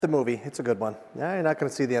The movie, it's a good one. Yeah, you're not going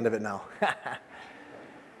to see the end of it now.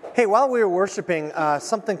 Hey, while we were worshiping,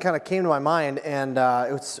 something kind of came to my mind, and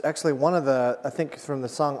it was actually one of the, I think from the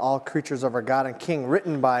song All Creatures of Our God and King,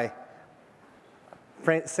 written by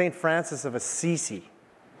St. Francis of Assisi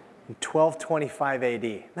in 1225 AD.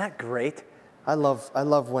 Isn't that great? I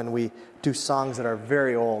love when we do songs that are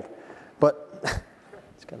very old, but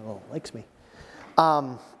it's kind of old, likes me.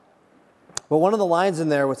 But one of the lines in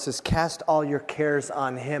there which says, cast all your cares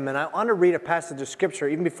on him. And I want to read a passage of scripture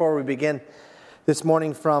even before we begin this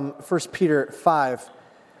morning from 1 Peter 5,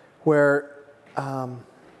 where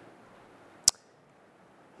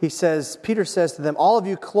Peter says to them, all of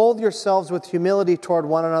you clothe yourselves with humility toward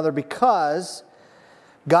one another because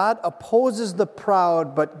God opposes the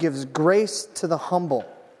proud but gives grace to the humble.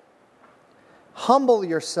 Humble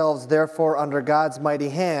yourselves, therefore, under God's mighty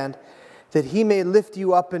hand, that he may lift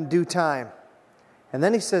you up in due time. And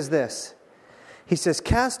then he says this. He says,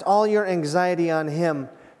 cast all your anxiety on him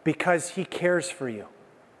because he cares for you.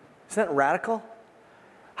 Isn't that radical?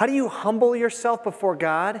 How do you humble yourself before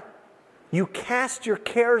God? You cast your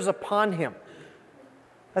cares upon him.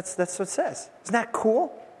 That's what it says. Isn't that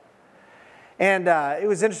cool? And it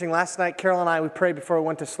was interesting. Last night, Carol and I, we prayed before we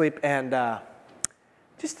went to sleep, and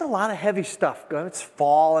just a lot of heavy stuff. It's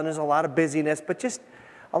fall, and there's a lot of busyness, but just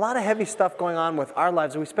a lot of heavy stuff going on with our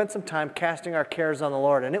lives. We spent some time casting our cares on the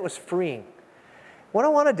Lord, and it was freeing. What I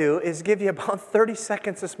want to do is give you about 30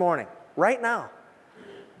 seconds this morning, right now.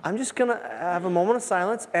 I'm just going to have a moment of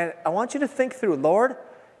silence, and I want you to think through, Lord,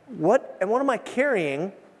 what am I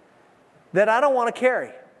carrying that I don't want to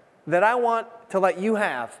carry, that I want to let you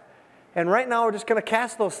have? And right now we're just going to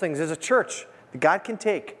cast those things as a church that God can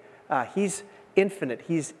take. He's infinite.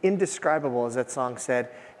 He's indescribable, as that song said,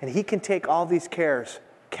 and he can take all these cares.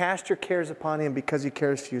 Cast your cares upon him because he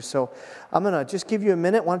cares for you. So I'm going to just give you a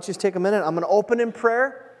minute. Why don't you just take a minute? I'm going to open in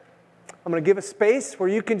prayer. I'm going to give a space where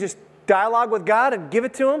you can just dialogue with God and give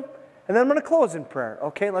it to him. And then I'm going to close in prayer.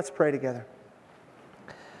 Okay, let's pray together.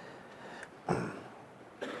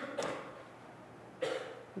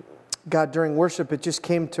 God, during worship, it just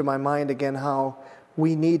came to my mind again how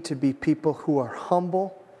we need to be people who are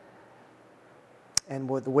humble. And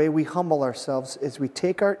the way we humble ourselves is we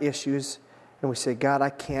take our issues and we say, God,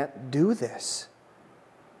 I can't do this.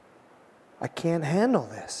 I can't handle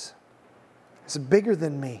this. It's bigger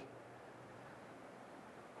than me.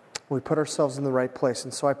 We put ourselves in the right place.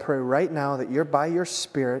 And so I pray right now that by your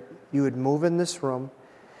Spirit, you would move in this room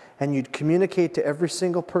and you'd communicate to every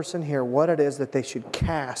single person here what it is that they should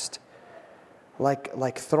cast.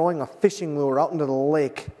 Like throwing a fishing lure out into the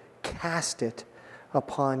lake, cast it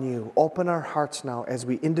upon you. Open our hearts now as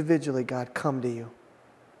we individually, God, come to you.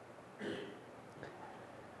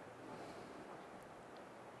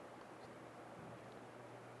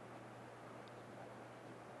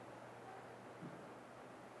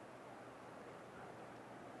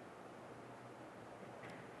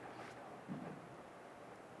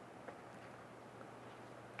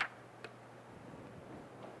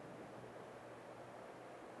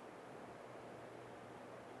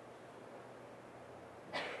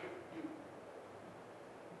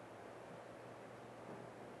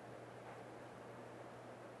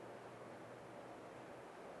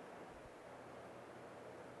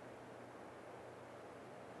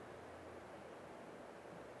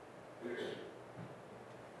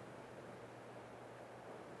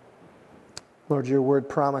 Lord, your word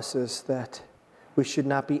promises that we should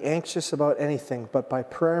not be anxious about anything, but by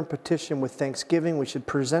prayer and petition with thanksgiving, we should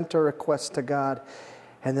present our requests to God.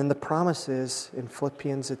 And then the promise is, in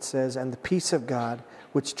Philippians it says, and the peace of God,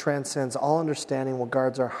 which transcends all understanding, will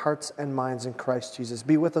guard our hearts and minds in Christ Jesus.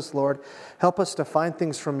 Be with us, Lord. Help us to find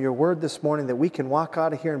things from your word this morning that we can walk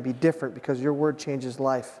out of here and be different because your word changes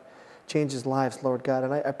lives, Lord God.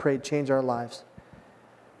 And I pray, change our lives.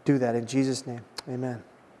 Do that in Jesus' name. Amen.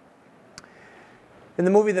 In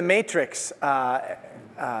the movie The Matrix, and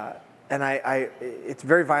it's a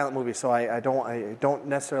very violent movie, so I don't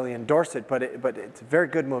necessarily endorse it, but it's a very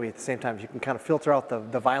good movie at the same time. You can kind of filter out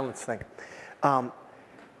the violence thing.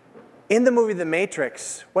 In the movie The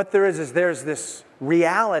Matrix, what there is there's this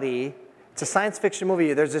reality. It's a science fiction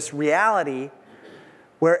movie. There's this reality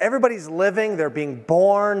where everybody's living, they're being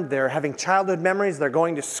born, they're having childhood memories, they're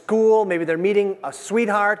going to school, maybe they're meeting a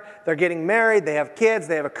sweetheart, they're getting married, they have kids,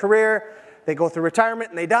 they have a career. They go through retirement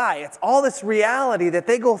and they die. It's all this reality that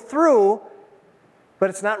they go through, but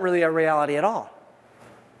it's not really a reality at all.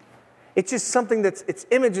 It's just something it's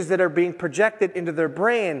images that are being projected into their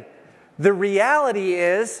brain. The reality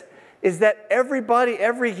is that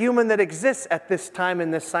every human that exists at this time in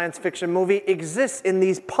this science fiction movie exists in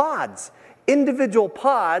these pods, individual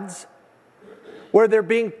pods where they're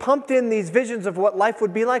being pumped in these visions of what life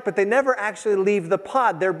would be like, but they never actually leave the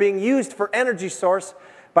pod. They're being used for energy source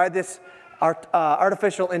by this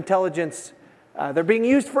artificial intelligence. They're being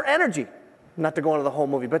used for energy. Not to go into the whole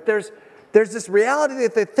movie, but there's this reality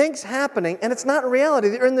that they think's happening, and it's not reality.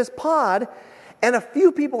 They're in this pod, and a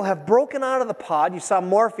few people have broken out of the pod. You saw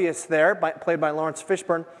Morpheus there, played by Lawrence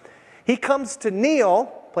Fishburne. He comes to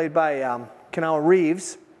Neo, played by Keanu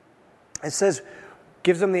Reeves, and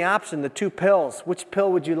gives him the option, the two pills. Which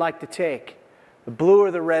pill would you like to take? The blue or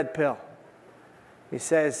the red pill? He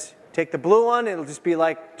says, take the blue one, it'll just be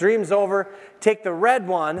like dream's over. Take the red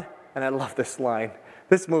one, and I love this line.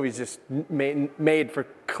 This movie's just made for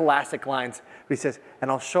classic lines. But he says, and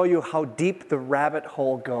I'll show you how deep the rabbit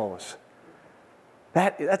hole goes.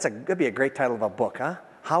 That'd be a great title of a book, huh?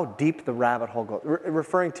 How deep the rabbit hole goes.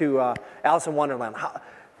 Referring to Alice in Wonderland.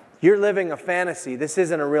 You're living a fantasy. This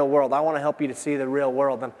isn't a real world. I want to help you to see the real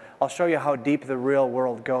world, and I'll show you how deep the real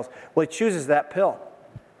world goes. Well, he chooses that pill.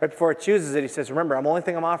 Right before he chooses it, he says, remember, the only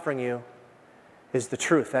thing I'm offering you is the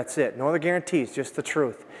truth. That's it. No other guarantees, just the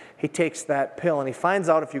truth. He takes that pill, and he finds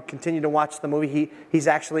out, if you continue to watch the movie, he's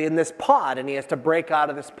actually in this pod, and he has to break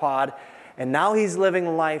out of this pod, and now he's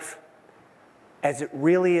living life as it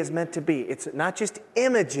really is meant to be. It's not just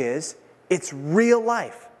images, it's real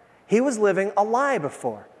life. He was living a lie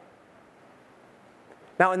before.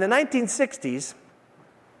 Now, in the 1960s,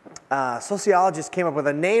 sociologists came up with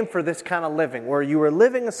a name for this kind of living, where you were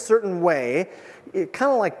living a certain way,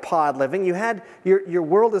 kind of like pod living. You had your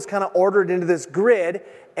world is kind of ordered into this grid,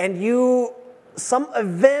 and some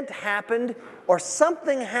event happened or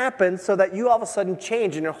something happened so that you all of a sudden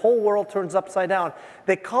change and your whole world turns upside down.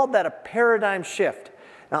 They called that a paradigm shift.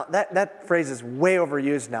 Now, that phrase is way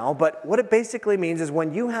overused now, but what it basically means is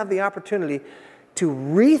when you have the opportunity to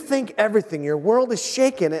rethink everything, your world is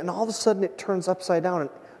shaken, and all of a sudden it turns upside down, and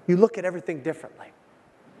you look at everything differently.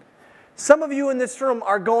 Some of you in this room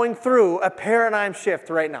are going through a paradigm shift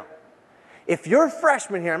right now. If you're a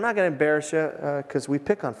freshman here, I'm not going to embarrass you because we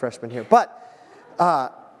pick on freshmen here, but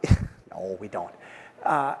no, we don't.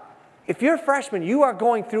 If you're a freshman, you are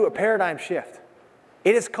going through a paradigm shift.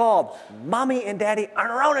 It is called Mommy and Daddy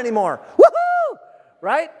aren't around anymore. Woohoo!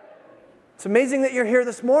 Right? It's amazing that you're here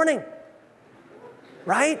this morning.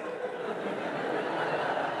 Right?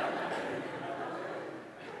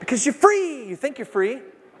 Because you're free. You think you're free.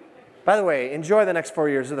 By the way, enjoy the next 4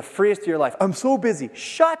 years. They're the freest of your life. I'm so busy.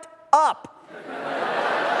 Shut up.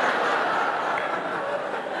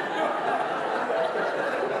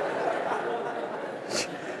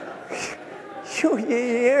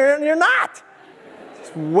 You're not.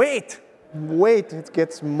 Just wait. Wait. It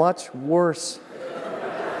gets much worse.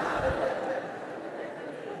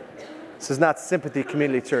 This is not Sympathy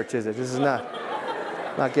Community Church, is it? This is not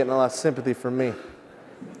getting a lot of sympathy from me.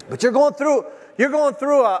 But you're going through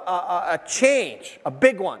a change, a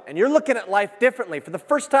big one, and you're looking at life differently for the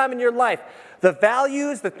first time in your life. The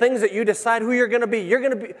values, the things that you decide who you're going to be,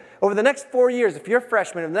 over the next 4 years, if you're a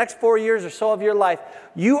freshman, in the next 4 years or so of your life,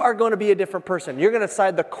 you are going to be a different person. You're going to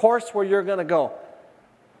decide the course where you're going to go.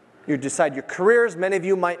 You decide your careers. Many of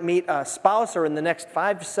you might meet a spouse, or in the next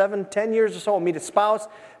 5, 7, 10 years or so, meet a spouse,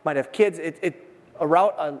 might have kids. A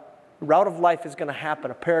route of life is going to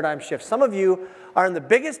happen, a paradigm shift. Some of you are in the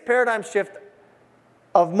biggest paradigm shift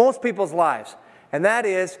of most people's lives, and that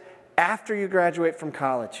is after you graduate from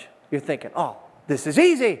college. You're thinking, oh, this is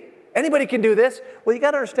easy. Anybody can do this. Well, you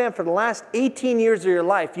got to understand, for the last 18 years of your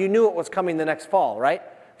life, you knew it was coming the next fall, right?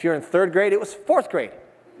 If you're in 3rd grade, it was 4th grade.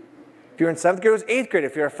 If you're in 7th grade, it was 8th grade.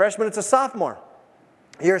 If you're a freshman, it's a sophomore.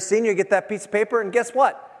 You're a senior, you get that piece of paper, and guess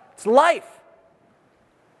what? It's life.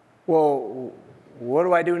 Well, what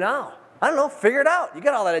do I do now? I don't know. Figure it out. You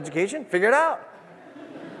got all that education. Figure it out.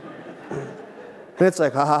 And it's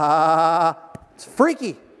like, it's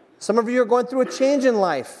freaky. Some of you are going through a change in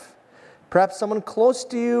life. Perhaps someone close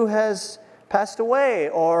to you has passed away,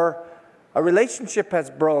 or a relationship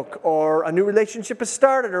has broke, or a new relationship has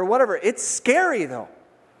started, or whatever. It's scary, though,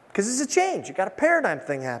 because it's a change. You got a paradigm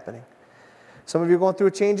thing happening. Some of you are going through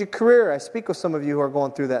a change in career. I speak with some of you who are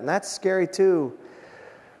going through that, and that's scary, too.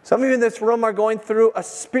 Some of you in this room are going through a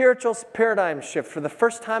spiritual paradigm shift. For the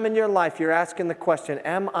first time in your life, you're asking the question,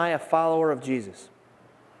 am I a follower of Jesus?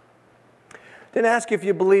 Didn't ask you if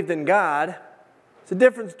you believed in God. It's a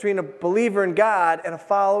difference between a believer in God and a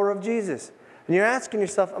follower of Jesus. And you're asking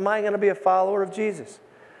yourself, am I going to be a follower of Jesus?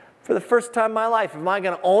 For the first time in my life, am I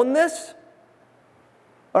going to own this?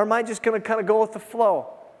 Or am I just going to kind of go with the flow?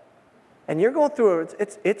 And you're going through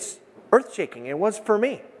it. It's earth-shaking. It was for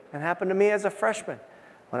me. It happened to me as a freshman.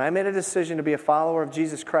 When I made a decision to be a follower of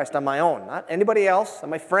Jesus Christ on my own, not anybody else, not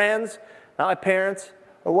my friends, not my parents,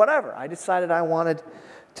 or whatever. I decided I wanted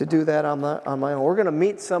to do that on my own. We're going to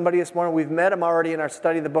meet somebody this morning. We've met him already in our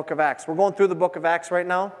study of the book of Acts. We're going through the book of Acts right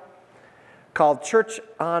now, called Church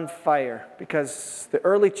on Fire, because the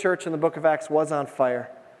early church in the book of Acts was on fire.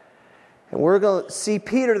 And we're going to see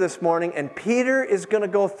Peter this morning, and Peter is going to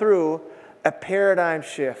go through a paradigm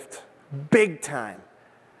shift, big time,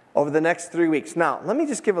 over the next 3 weeks. Now, let me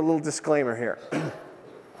just give a little disclaimer here.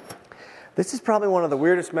 This is probably one of the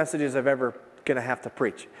weirdest messages I've ever going to have to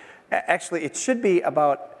preach. Actually, it should be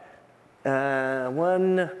about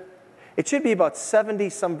 70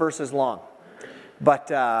 some verses long.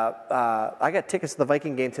 But I got tickets to the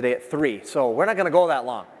Viking game today at 3, so we're not going to go that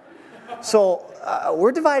long. So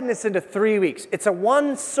we're dividing this into 3 weeks. It's a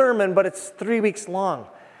one sermon, but it's 3 weeks long.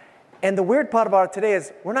 And the weird part about it today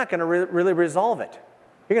is we're not going to really resolve it.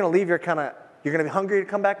 You're going to leave, you're going to be hungry to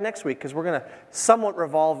come back next week because we're going to somewhat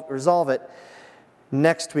resolve it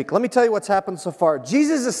next week. Let me tell you what's happened so far.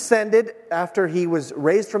 Jesus ascended after he was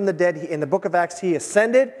raised from the dead. In the book of Acts, he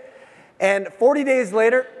ascended. And 40 days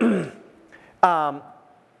later, 40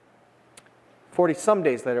 some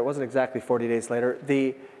days later, it wasn't exactly 40 days later,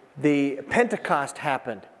 the Pentecost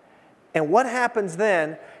happened. And what happens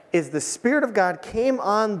then is the Spirit of God came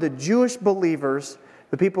on the Jewish believers,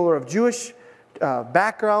 the people who are of Jewish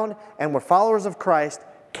background and were followers of Christ,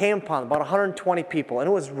 came upon them, about 120 people, and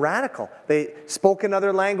it was radical. They spoke in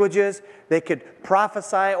other languages. They could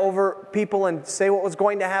prophesy over people and say what was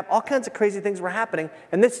going to happen. All kinds of crazy things were happening,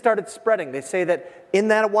 and this started spreading. They say that in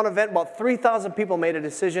that one event, about 3,000 people made a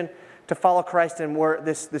decision to follow Christ, and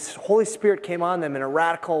this Holy Spirit came on them in a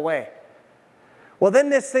radical way. Well, then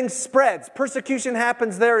this thing spreads. Persecution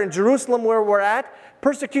happens there in Jerusalem where we're at.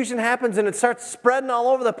 Persecution happens, and it starts spreading all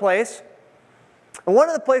over the place. And one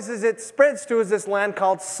of the places it spreads to is this land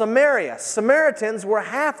called Samaria. Samaritans were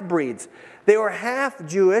half-breeds. They were half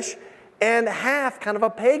Jewish and half kind of a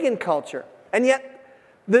pagan culture. And yet,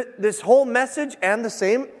 this whole message and the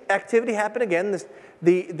same activity happened again.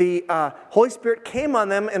 The Holy Spirit came on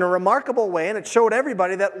them in a remarkable way, and it showed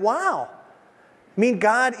everybody that, wow,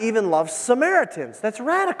 God even loves Samaritans. That's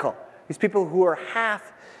radical. These people who are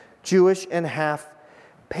half Jewish and half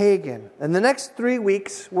pagan. In the next 3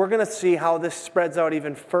 weeks, we're going to see how this spreads out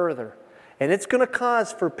even further. And it's going to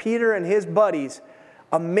cause for Peter and his buddies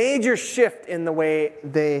a major shift in the way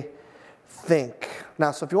they think.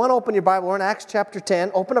 Now, so if you want to open your Bible, we're in Acts chapter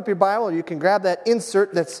 10. Open up your Bible. You can grab that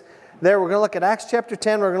insert that's there. We're going to look at Acts chapter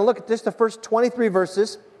 10. We're going to look at just the first 23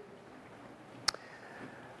 verses.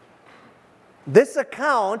 This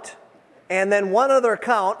account, and then one other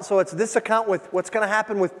account. So it's this account with what's going to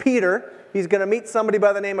happen with Peter. He's going to meet somebody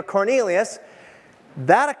by the name of Cornelius.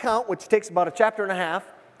 That account, which takes about a chapter and a half.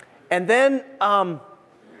 And then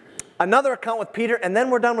another account with Peter. And then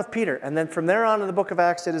we're done with Peter. And then from there on in the book of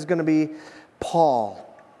Acts, it is going to be Paul.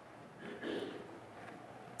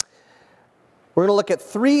 We're going to look at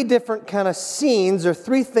 3 different kind of scenes or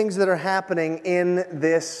 3 things that are happening in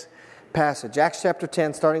this passage. Acts chapter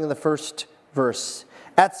 10, starting in the first verse.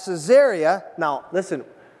 At Caesarea, now listen,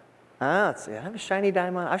 let's see, I have a shiny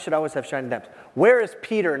dime on. I should always have shiny dimes. Where is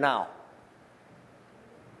Peter now?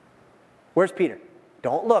 Where's Peter?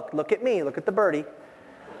 Don't look. Look at me. Look at the birdie.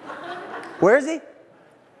 Where is he?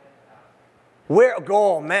 Where?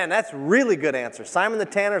 Oh, man, that's really good answer. Simon the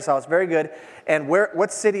Tanner's house. Very good. And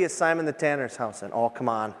what city is Simon the Tanner's house in? Oh, come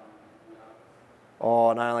on. Oh,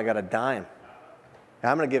 and I only got a dime.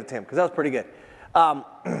 I'm going to give it to him because that was pretty good.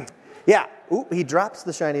 Yeah. Ooh, he drops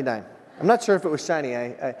the shiny dime. I'm not sure if it was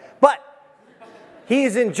shiny. But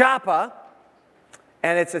he's in Joppa,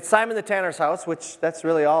 and it's at Simon the Tanner's house, which that's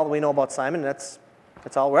really all we know about Simon. That's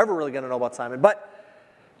all we're ever really going to know about Simon. But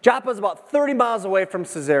Joppa is about 30 miles away from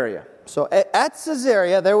Caesarea. So at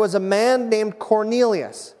Caesarea, there was a man named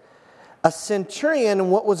Cornelius, a centurion in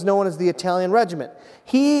what was known as the Italian regiment.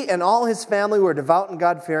 He and all his family were devout and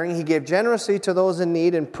God-fearing. He gave generously to those in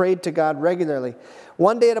need and prayed to God regularly.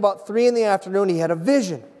 One day at about 3 p.m, he had a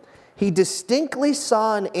vision. He distinctly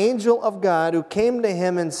saw an angel of God who came to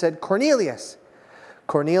him and said, "Cornelius."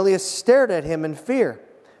 Cornelius stared at him in fear.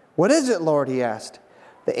 "What is it, Lord?" he asked.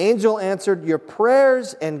 The angel answered, "Your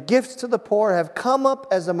prayers and gifts to the poor have come up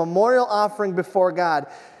as a memorial offering before God.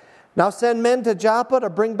 Now send men to Joppa to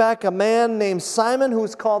bring back a man named Simon who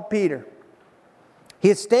is called Peter. He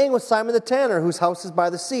is staying with Simon the Tanner, whose house is by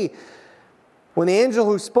the sea." When the angel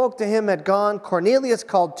who spoke to him had gone, Cornelius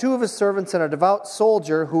called 2 of his servants and a devout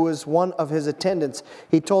soldier who was one of his attendants.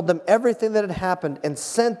 He told them everything that had happened and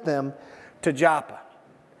sent them to Joppa.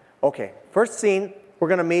 Okay, first scene, we're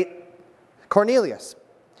going to meet Cornelius.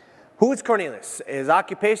 Who is Cornelius? His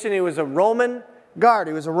occupation, he was a Roman guard.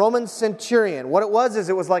 He was a Roman centurion. What it was is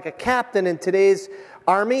it was like a captain in today's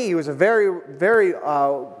army. He was a very, very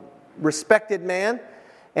respected man.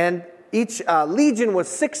 And each legion was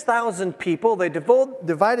 6,000 people. They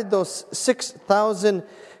divided those 6,000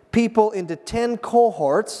 people into 10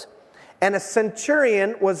 cohorts. And a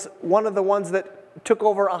centurion was one of the ones that took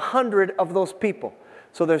over 100 of those people.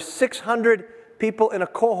 So there's 600 people in a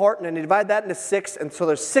cohort, and then you divide that into 6, and so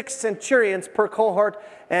there's 6 centurions per cohort,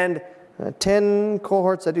 and 10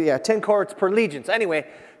 cohorts, 10 cohorts per legion. So anyway,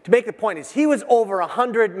 to make the point is, he was over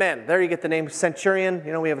 100 men. There you get the name centurion.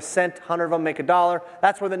 You know, we have a cent, 100 of them make $1.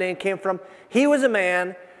 That's where the name came from. He was a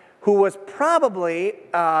man who was probably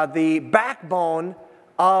the backbone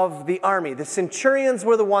of the army. The centurions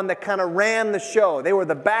were the one that kind of ran the show. They were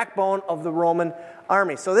the backbone of the Roman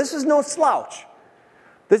army. So this is no slouch.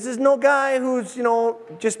 This is no guy who's,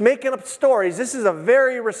 just making up stories. This is a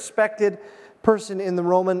very respected person in the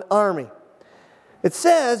Roman army. It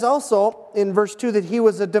says also in verse 2 that he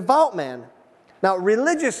was a devout man. Now,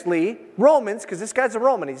 religiously, Romans, because this guy's a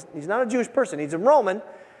Roman, he's not a Jewish person, he's a Roman,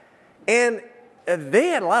 and they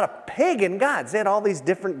had a lot of pagan gods. They had all these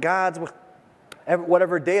different gods.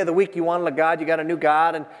 Whatever day of the week you wanted a god, you got a new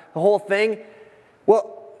god, and the whole thing.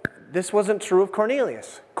 Well, this wasn't true of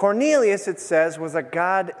Cornelius. Cornelius, it says, was a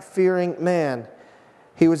God-fearing man.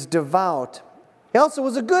 He was devout. He also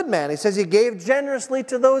was a good man. He says he gave generously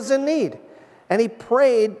to those in need. And he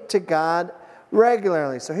prayed to God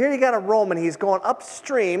regularly. So here you got a Roman. He's going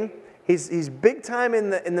upstream. He's big time in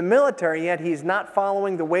the military, yet he's not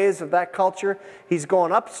following the ways of that culture. He's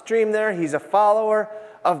going upstream there. He's a follower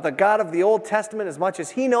of the God of the Old Testament as much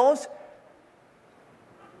as he knows.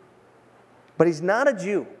 But he's not a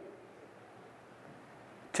Jew.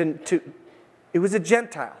 It was a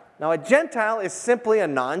Gentile. Now, a Gentile is simply a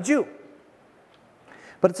non-Jew.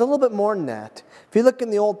 But it's a little bit more than that. If you look in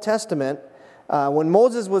the Old Testament, when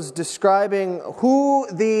Moses was describing who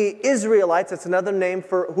the Israelites, that's another name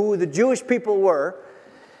for who the Jewish people were,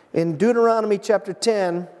 in Deuteronomy chapter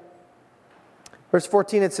 10, verse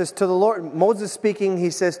 14, it says, "To the Lord," Moses speaking, he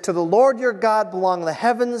says, "To the Lord your God belong the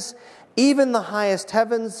heavens, even the highest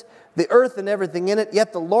heavens, the earth and everything in it.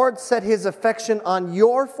 Yet the Lord set his affection on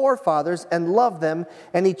your forefathers and loved them,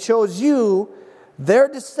 and he chose you, their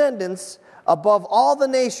descendants, above all the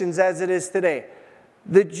nations as it is today."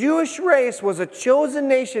 The Jewish race was a chosen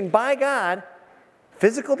nation by God,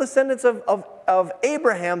 physical descendants of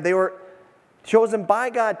Abraham. They were chosen by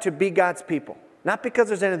God to be God's people. Not because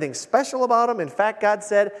there's anything special about them. In fact, God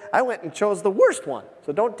said, "I went and chose the worst one.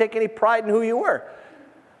 So don't take any pride in who you were.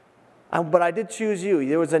 But I did choose you."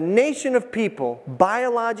 There was a nation of people,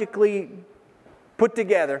 biologically put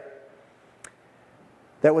together,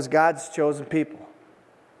 that was God's chosen people.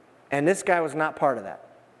 And this guy was not part of that.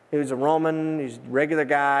 He was a Roman, he's a regular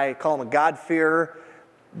guy, call him a God-fearer.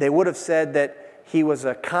 They would have said that he was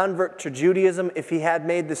a convert to Judaism if he had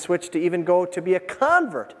made the switch to even go to be a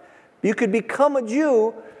convert. You could become a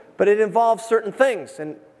Jew, but it involves certain things.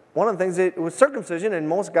 And one of the things, it was circumcision, and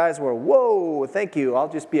most guys were, "Whoa, thank you, I'll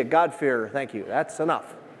just be a God-fearer, thank you, that's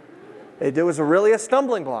enough." It was really a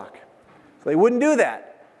stumbling block. So they wouldn't do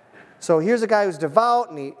that. So here's a guy who's devout,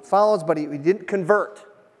 and he follows, but he didn't convert.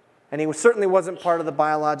 And he certainly wasn't part of the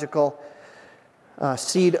biological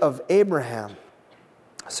seed of Abraham.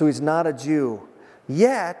 So he's not a Jew.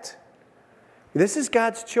 Yet, this is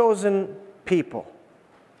God's chosen people.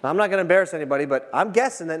 Now, I'm not going to embarrass anybody, but I'm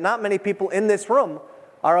guessing that not many people in this room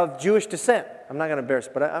are of Jewish descent. I'm not going to embarrass,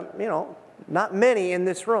 but not many in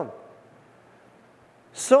this room.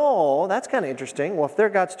 So that's kind of interesting. Well, if they're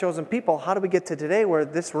God's chosen people, how do we get to today where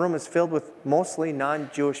this room is filled with mostly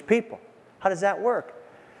non-Jewish people? How does that work?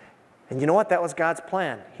 And you know what? That was God's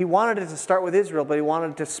plan. He wanted it to start with Israel, but he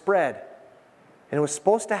wanted it to spread. And it was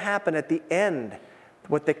supposed to happen at the end,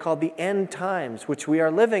 what they call the end times, which we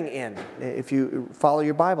are living in, if you follow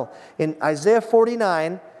your Bible. In Isaiah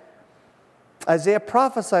 49, Isaiah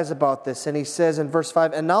prophesies about this, and he says in verse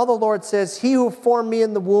 5, "And now the Lord says, He who formed me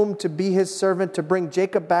in the womb to be his servant, to bring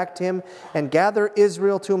Jacob back to him and gather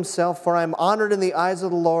Israel to himself, for I am honored in the eyes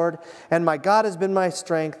of the Lord, and my God has been my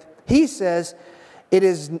strength. He says, it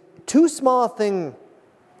is too small a thing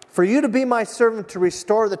for you to be my servant to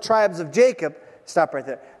restore the tribes of Jacob." Stop right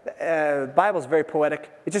there. The Bible's very poetic.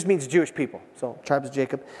 It just means Jewish people. So, tribes of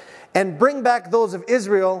Jacob. "And bring back those of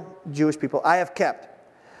Israel," Jewish people, "I have kept.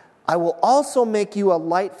 I will also make you a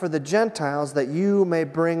light for the Gentiles, that you may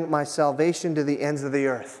bring my salvation to the ends of the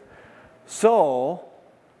earth." So,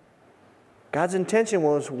 God's intention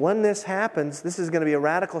was, when this happens, this is going to be a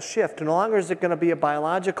radical shift. No longer is it going to be a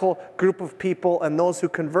biological group of people and those who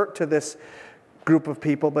convert to this group of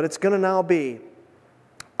people, but it's going to now be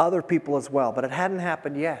other people as well. But it hadn't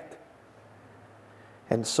happened yet.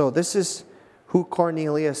 And so this is who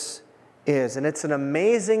Cornelius is. And it's an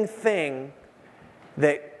amazing thing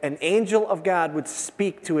that an angel of God would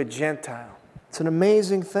speak to a Gentile. It's an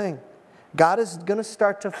amazing thing. God is going to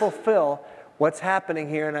start to fulfill what's happening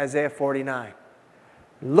here in Isaiah 49.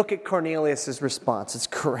 Look at Cornelius' response. It's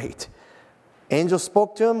great. Angel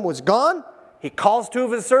spoke to him, was gone. He calls two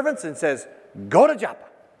of his servants and says, go to Joppa.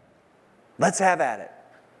 Let's have at it.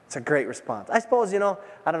 It's a great response. I suppose, I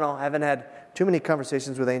don't know, I haven't had too many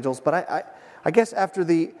conversations with angels, but I guess after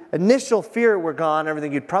the initial fear were gone,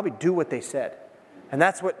 everything, you'd probably do what they said. And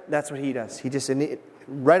that's what he does. He just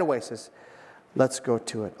right away says, let's go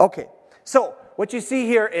to it. Okay, so what you see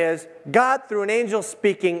here is God, through an angel,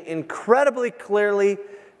 speaking incredibly clearly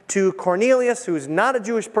to Cornelius, who's not a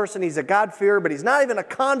Jewish person. He's a God-fearer, but he's not even a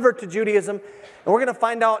convert to Judaism. And we're going to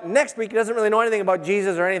find out next week. He doesn't really know anything about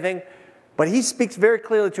Jesus or anything, but he speaks very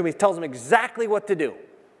clearly to him. He tells him exactly what to do.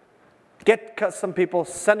 Get some people,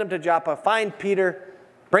 send them to Joppa, find Peter,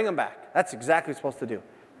 bring him back. That's exactly what he's supposed to do.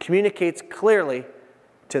 Communicates clearly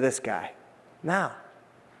to this guy. Now,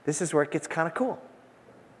 this is where it gets kind of cool.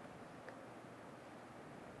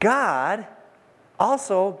 God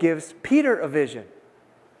also gives Peter a vision.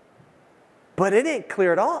 But it ain't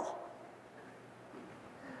clear at all.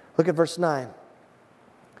 Look at verse 9.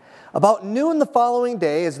 About noon the following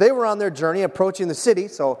day, as they were on their journey approaching the city,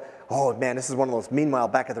 so, oh man, this is one of those meanwhile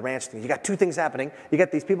back at the ranch things. You got two things happening. You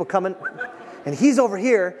got these people coming, and he's over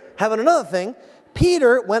here having another thing.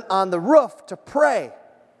 Peter went on the roof to pray.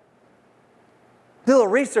 Did a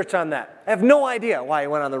little research on that. I have no idea why he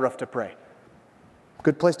went on the roof to pray.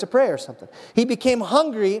 Good place to pray or something. He became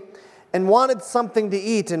hungry and wanted something to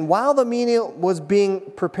eat. And while the meal was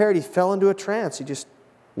being prepared, he fell into a trance. He just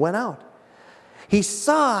went out. He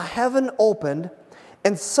saw heaven opened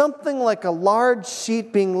and something like a large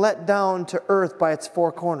sheet being let down to earth by its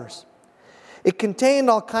four corners. It contained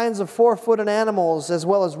all kinds of four-footed animals as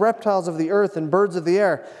well as reptiles of the earth and birds of the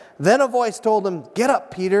air. Then a voice told him, "Get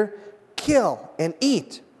up, Peter, kill and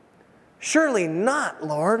eat." "Surely not,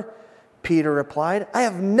 Lord," Peter replied. "I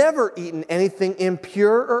have never eaten anything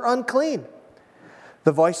impure or unclean."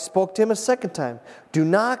 The voice spoke to him a second time. "Do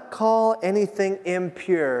not call anything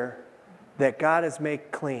impure that God has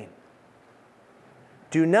made clean."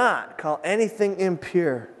 Do not call anything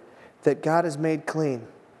impure that God has made clean.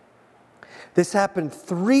 This happened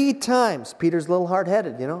 3 times. Peter's a little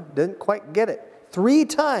hard-headed, didn't quite get it. 3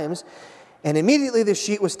 times, and immediately the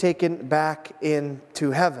sheet was taken back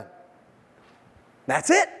into heaven. That's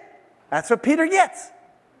it. That's what Peter gets.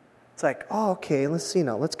 It's like, oh, okay, let's see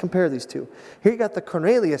now. Let's compare these two. Here you got the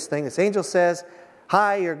Cornelius thing. This angel says,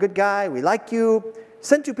 "Hi, you're a good guy. We like you.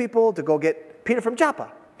 Send 2 people to go get Peter from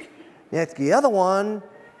Joppa." That's the other one.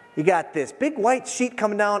 You got this big white sheet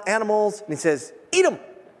coming down, animals, and he says, "Eat them."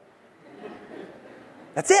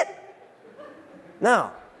 That's it.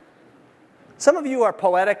 Now, some of you are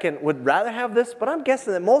poetic and would rather have this, but I'm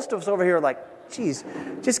guessing that most of us over here are like, geez,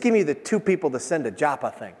 just give me the 2 people to send to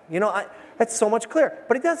Joppa thing. That's so much clearer.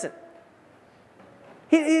 But he doesn't.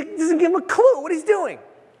 He doesn't give him a clue what he's doing.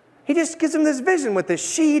 He just gives him this vision with this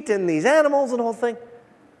sheet and these animals and the whole thing.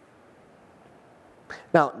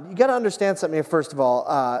 Now, you got to understand something here, first of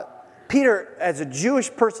all. Peter, as a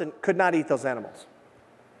Jewish person, could not eat those animals.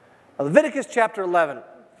 Leviticus chapter 11,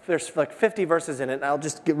 there's like 50 verses in it, and I'll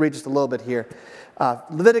just read just a little bit here.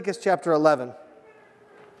 Leviticus chapter 11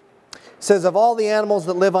 says, "Of all the animals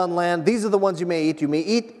that live on land, these are the ones you may eat. You may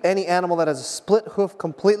eat any animal that has a split hoof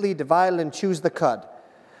completely divided and chews the cud."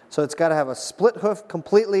 So it's got to have a split hoof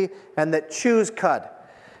completely and that chews cud.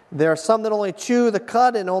 There are some that only chew the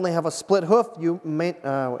cud and only have a split hoof.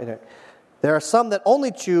 There are some that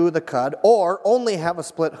only chew the cud or only have a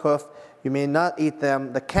split hoof. You may not eat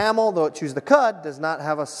them. The camel, though it chews the cud, does not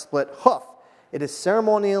have a split hoof. It is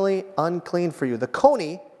ceremonially unclean for you. The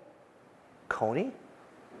coney?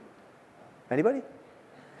 Anybody?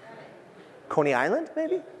 Coney Island,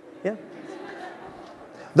 maybe? Yeah.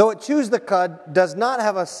 Though it chews the cud, does not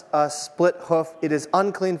have a split hoof. It is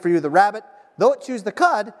unclean for you. The rabbit, though it chews the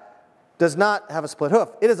cud, does not have a split hoof.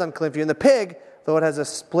 It is unclean for you. And the pig, though it has a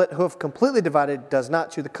split hoof completely divided, does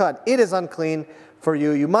not chew the cud. It is unclean for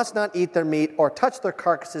you. You must not eat their meat or touch their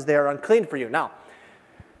carcasses. They are unclean for you. Now,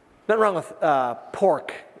 nothing wrong with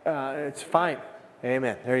pork. It's fine.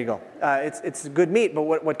 Amen. There you go. It's good meat. But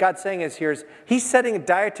what God's saying is He's setting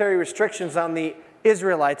dietary restrictions on the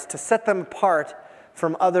Israelites to set them apart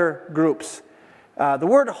from other groups. The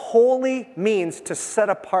word holy means to set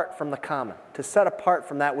apart from the common, to set apart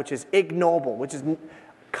from that which is ignoble, which is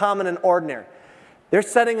common and ordinary. They're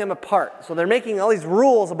setting them apart. So they're making all these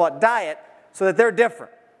rules about diet so that they're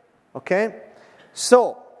different. Okay?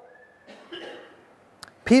 So,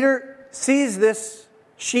 Peter sees this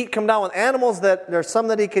sheet come down with animals that there's some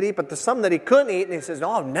that he could eat, but there's some that he couldn't eat. And he says,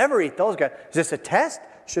 no, I'll never eat those guys. Is this a test?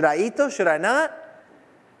 Should I eat those? Should I not?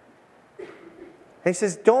 And he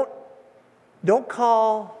says, don't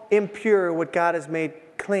call impure what God has made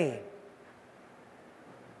clean.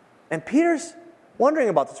 And Peter's wondering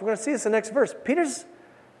about this. We're going to see this in the next verse. Peter's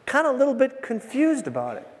kind of a little bit confused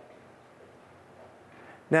about it.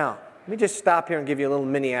 Now, let me just stop here and give you a little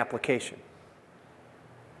mini application.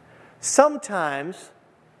 Sometimes,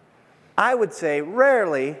 I would say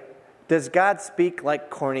rarely, does God speak like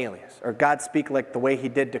Cornelius, or God speak like the way he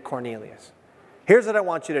did to Cornelius. Here's what I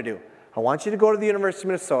want you to do. I want you to go to the University of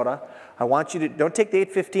Minnesota. I want you to, don't take the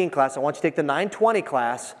 815 class, I want you to take the 920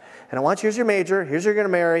 class, and I want you, here's your major, here's who you're going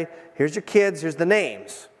to marry, here's your kids, here's the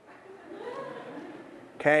names.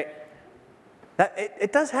 Okay?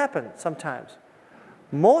 It does happen sometimes.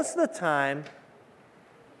 Most of the time,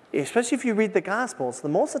 especially if you read the Gospels,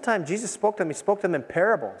 most of the time Jesus spoke to them, he spoke to them in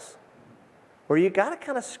parables, where you got to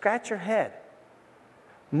kind of scratch your head.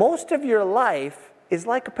 Most of your life is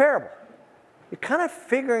like a parable. You're kind of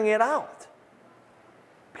figuring it out.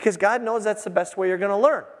 Because God knows that's the best way you're going to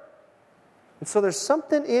learn. And so there's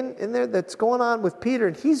something in there that's going on with Peter,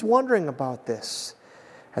 and he's wondering about this.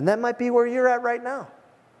 And that might be where you're at right now.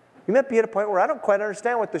 You might be at a point where I don't quite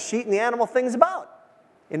understand what the sheep and the animal thing's about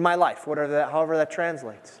in my life, however that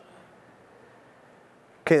translates.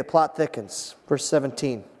 Okay, the plot thickens. Verse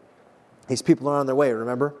 17. These people are on their way,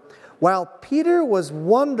 remember? While Peter was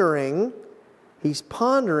wondering, he's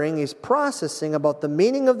pondering, he's processing about the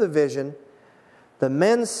meaning of the vision, the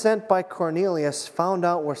men sent by Cornelius found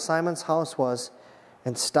out where Simon's house was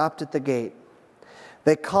and stopped at the gate.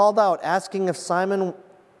 They called out, asking if Simon,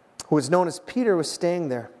 who was known as Peter, was staying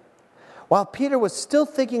there. While Peter was still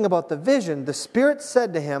thinking about the vision, the Spirit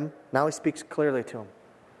said to him, now he speaks clearly to him,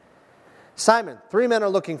 Simon, 3 men are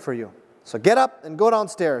looking for you. So get up and go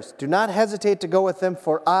downstairs. Do not hesitate to go with them,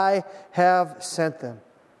 for I have sent them.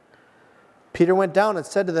 Peter went down and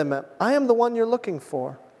said to them, I am the one you're looking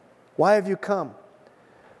for. Why have you come?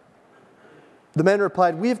 The men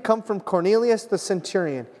replied, we have come from Cornelius the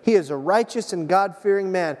centurion. He is a righteous and God-fearing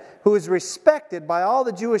man who is respected by all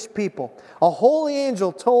the Jewish people. A holy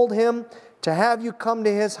angel told him to have you come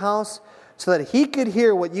to his house so that he could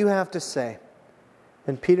hear what you have to say.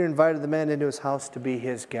 Then Peter invited the men into his house to be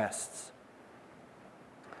his guests.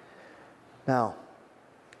 Now,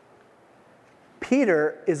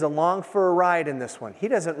 Peter is along for a ride in this one. He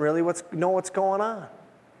doesn't really know what's going on.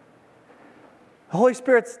 The Holy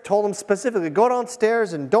Spirit told him specifically, go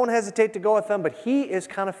downstairs and don't hesitate to go with them, but he is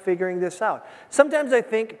kind of figuring this out. Sometimes I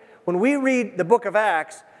think when we read the book of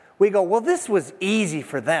Acts, we go, well, this was easy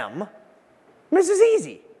for them. This is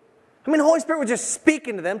easy. I mean, the Holy Spirit was just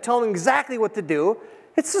speaking to them, telling them exactly what to do.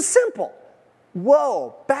 It's so simple.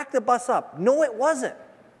 Whoa, back the bus up. No, it wasn't.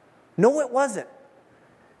 No, it wasn't.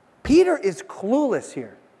 Peter is clueless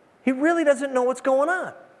here. He really doesn't know what's going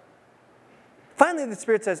on. Finally, the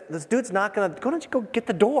Spirit says, this dude's not going to, don't you go get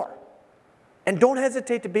the door. And don't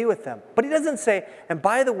hesitate to be with them. But he doesn't say, and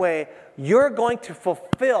by the way, you're going to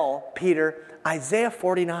fulfill, Peter, Isaiah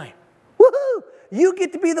 49. Woohoo! You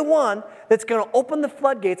get to be the one that's going to open the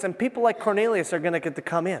floodgates and people like Cornelius are going to get to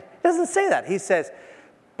come in. He doesn't say that. He says,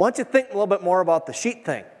 why don't you think a little bit more about the sheet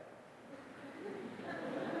thing?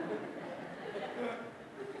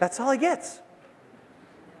 That's all he gets.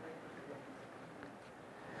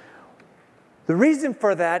 The reason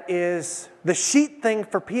for that is the sheet thing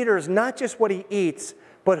for Peter is not just what he eats,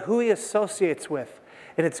 but who he associates with.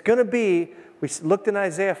 And it's going to be, we looked in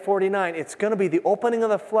Isaiah 49, it's going to be the opening of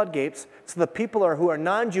the floodgates so the people who are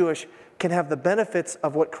non-Jewish can have the benefits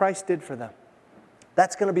of what Christ did for them.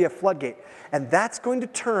 That's going to be a floodgate. And that's going to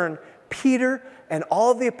turn Peter and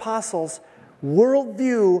all of the apostles'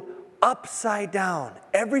 worldview upside down.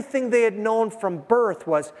 Everything they had known from birth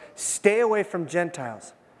was stay away from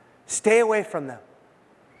Gentiles. Stay away from them.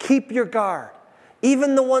 Keep your guard.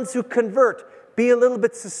 Even the ones who convert, be a little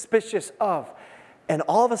bit suspicious of. And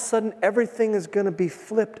all of a sudden, everything is going to be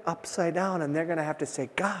flipped upside down, and they're going to have to say,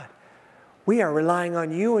 God, we are relying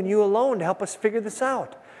on you and you alone to help us figure this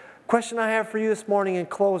out. Question I have for you this morning in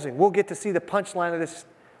closing. We'll get to see the punchline of this,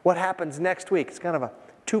 what happens next week. It's kind of a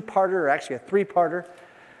two-parter, or actually a three-parter.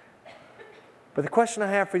 But the question I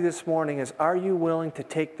have for you this morning is, are you willing to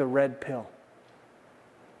take the red pill?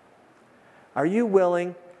 Are you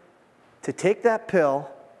willing to take that pill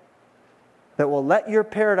that will let your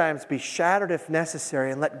paradigms be shattered if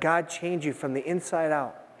necessary and let God change you from the inside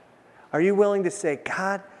out? Are you willing to say,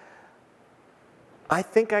 God, I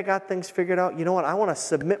think I got things figured out. You know what? I want to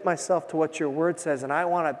submit myself to what your word says, and I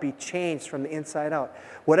want to be changed from the inside out.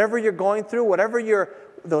 Whatever you're going through, whatever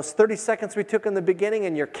those 30 seconds we took in the beginning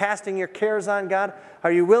and you're casting your cares on God?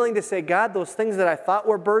 Are you willing to say, God, those things that I thought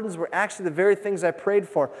were burdens were actually the very things I prayed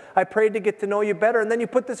for? I prayed to get to know you better, and then you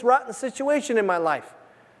put this rotten situation in my life.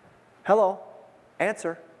 Hello,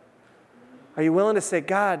 answer. Are you willing to say,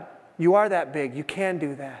 God, you are that big. You can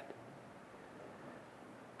do that.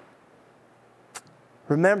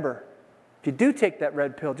 Remember, if you do take that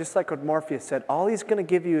red pill, just like what Morpheus said, all he's going to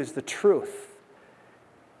give you is the truth.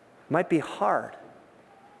 It might be hard.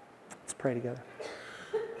 Let's pray together.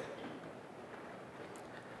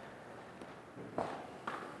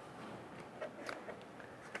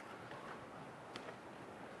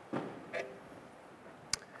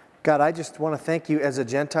 God, I just want to thank you as a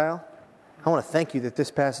Gentile. I want to thank you that this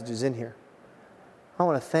passage is in here. I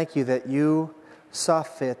want to thank you that you saw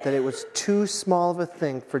fit that it was too small of a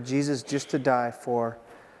thing for Jesus just to die for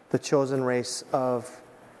the chosen race of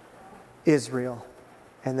Israel,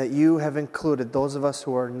 and that you have included those of us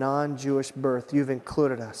who are non-Jewish birth. You've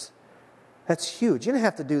included us. That's huge. You didn't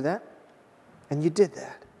have to do that, and you did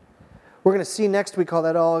that. We're going to see next week how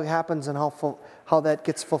that all happens and how that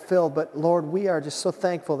gets fulfilled. But Lord, we are just so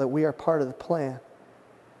thankful that we are part of the plan.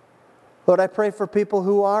 Lord, I pray for people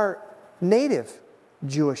who are native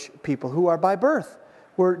Jewish people, who are by birth,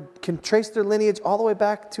 can trace their lineage all the way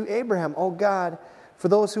back to Abraham. Oh God, for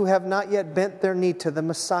those who have not yet bent their knee to the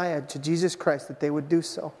Messiah, to Jesus Christ, that they would do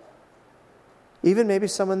so. Even maybe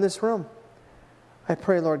some in this room. I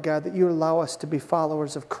pray, Lord God, that you allow us to be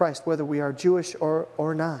followers of Christ, whether we are Jewish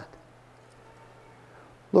or not.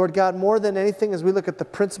 Lord God, more than anything, as we look at the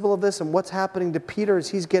principle of this and what's happening to Peter as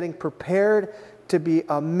he's getting prepared to be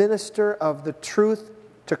a minister of the truth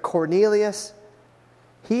to Cornelius,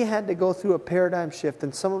 he had to go through a paradigm shift,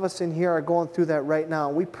 and some of us in here are going through that right now.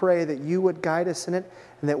 We pray that you would guide us in it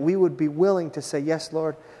and that we would be willing to say, yes,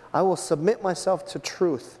 Lord, I will submit myself to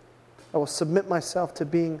truth. I will submit myself to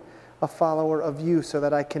being a follower of you so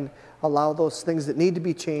that I can allow those things that need to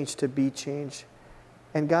be changed to be changed.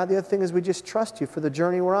 And God, the other thing is we just trust you for the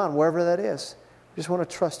journey we're on, wherever that is. We just want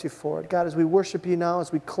to trust you for it. God, as we worship you now,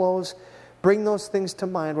 as we close, bring those things to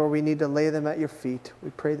mind where we need to lay them at your feet. We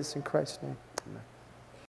pray this in Christ's name.